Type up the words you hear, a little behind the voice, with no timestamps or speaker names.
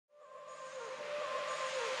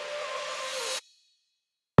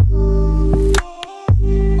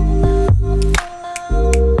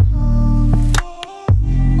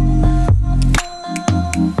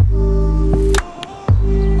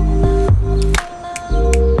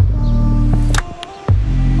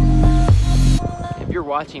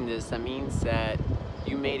watching this, that means that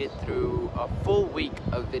you made it through a full week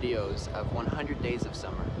of videos of 100 Days of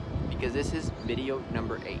Summer, because this is video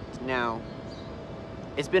number 8. Now,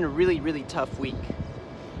 it's been a really tough week,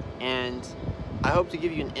 and I hope to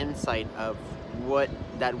give you an insight of what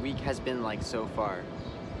that week has been like so far.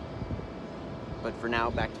 But for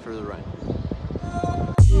now, back to For the Run.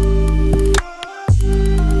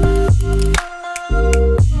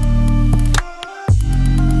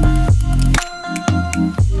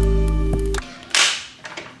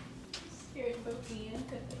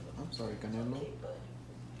 I'm sorry, Canelo.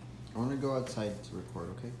 I want to go outside to record,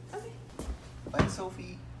 okay? Okay. Bye,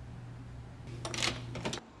 Sophie.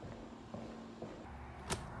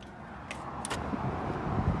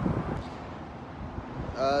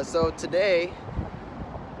 So today,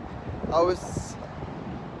 I was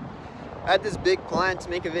at this big plan to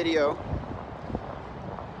make a video,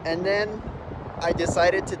 and then I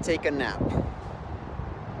decided to take a nap.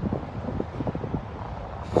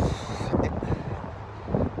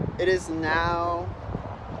 It is now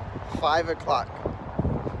 5 o'clock.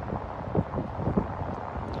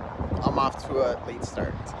 I'm off to a late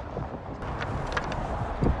start.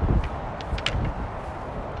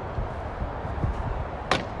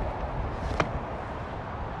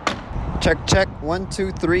 Check, 1,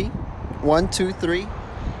 2, 3. 1, 2, 3.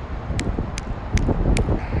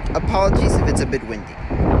 Apologies if it's a bit windy,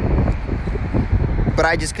 but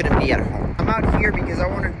I just couldn't be at home. I'm out here because I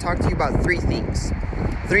wanted to talk to you about 3 things.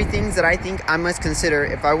 3 things that I think I must consider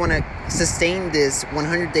if I want to sustain this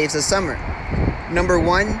 100 Days of Summer. Number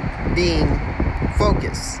 1 being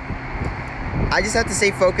focus. I just have to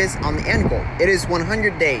say focus on the end goal. It is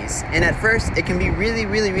 100 days, and at first it can be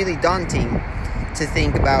really daunting to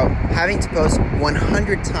think about having to post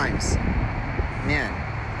 100 times. Man,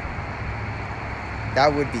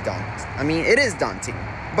 that would be daunting. I mean, it is daunting,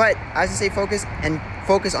 but I have to say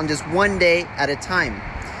focus on just one day at a time.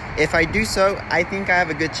 If I do so, I think I have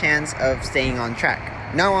a good chance of staying on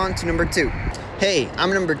track. Now on to number 2. Hey,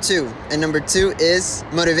 I'm number 2, and number 2 is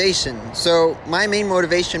motivation. So my main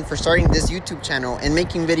motivation for starting this YouTube channel and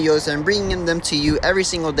making videos and bringing them to you every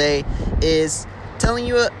single day is telling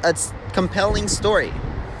you a compelling story.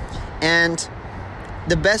 And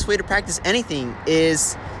the best way to practice anything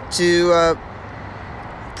is to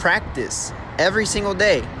practice every single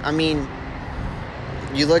day. I mean,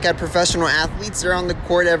 you look at professional athletes, they're on the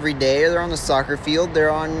court every day, they're on the soccer field,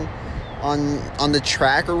 they're on the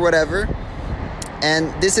track or whatever.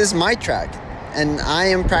 And this is my track, and I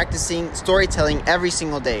am practicing storytelling every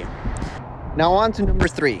single day. Now on to number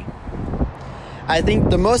 3. I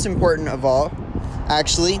think the most important of all,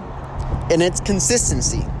 actually, and it's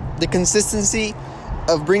consistency. The consistency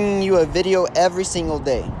of bringing you a video every single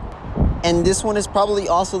day. And this one is probably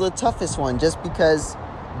also the toughest one, just because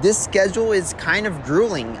this schedule is kind of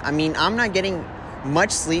grueling. I mean, I'm not getting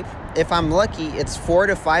much sleep. If I'm lucky, it's 4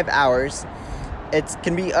 to 5 hours. It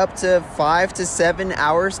can be up to 5 to 7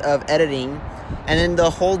 hours of editing. And then the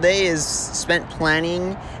whole day is spent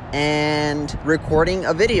planning and recording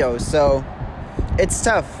a video. So it's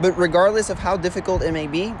tough. But regardless of how difficult it may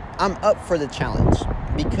be, I'm up for the challenge.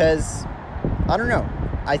 Because, I don't know,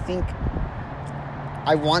 I think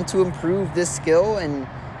I want to improve this skill and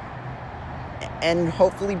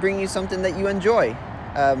hopefully bring you something that you enjoy.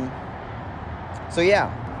 So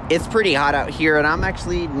yeah, it's pretty hot out here, and I'm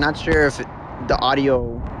actually not sure if the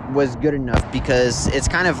audio was good enough because it's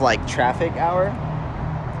kind of like traffic hour.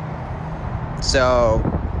 So,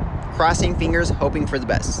 crossing fingers, hoping for the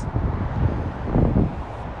best.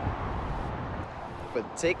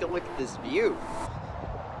 But take a look at this view.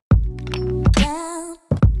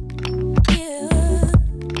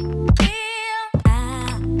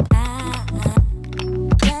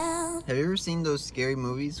 Have you ever seen those scary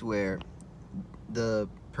movies where the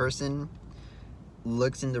person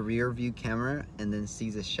looks in the rear view camera and then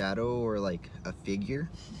sees a shadow or like a figure?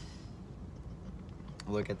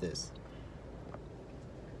 Look at this.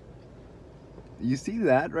 You see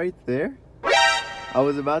that right there? I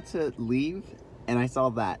was about to leave and I saw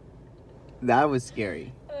that. That was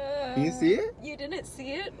scary. Can you see it? You didn't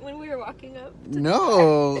see it when we were walking up?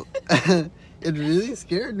 No. It really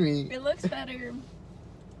scared me. It looks better.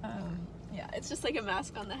 Yeah, it's just like a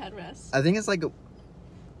mask on the headrest. I think it's like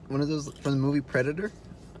one of those from the movie Predator.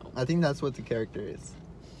 I think that's what the character is.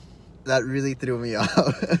 That really threw me off.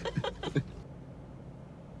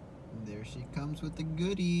 There she comes with the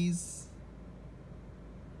goodies.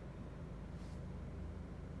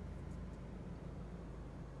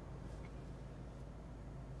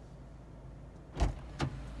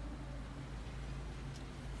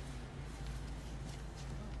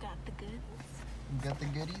 Got the goods. You got the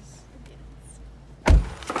goodies?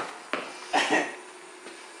 Yes.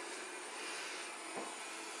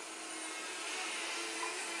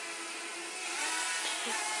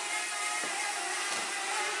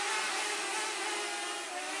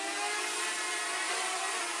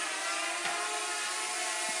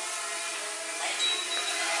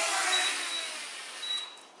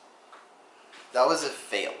 That was a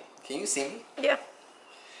fail. Can you see me? Yeah.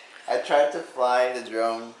 I tried to fly the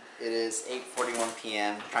drone. It is 8:41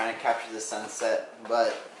 p.m. trying to capture the sunset,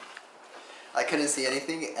 but I couldn't see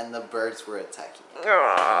anything and the birds were attacking me.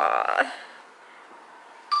 Aww.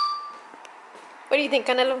 What do you think,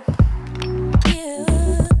 Canelo?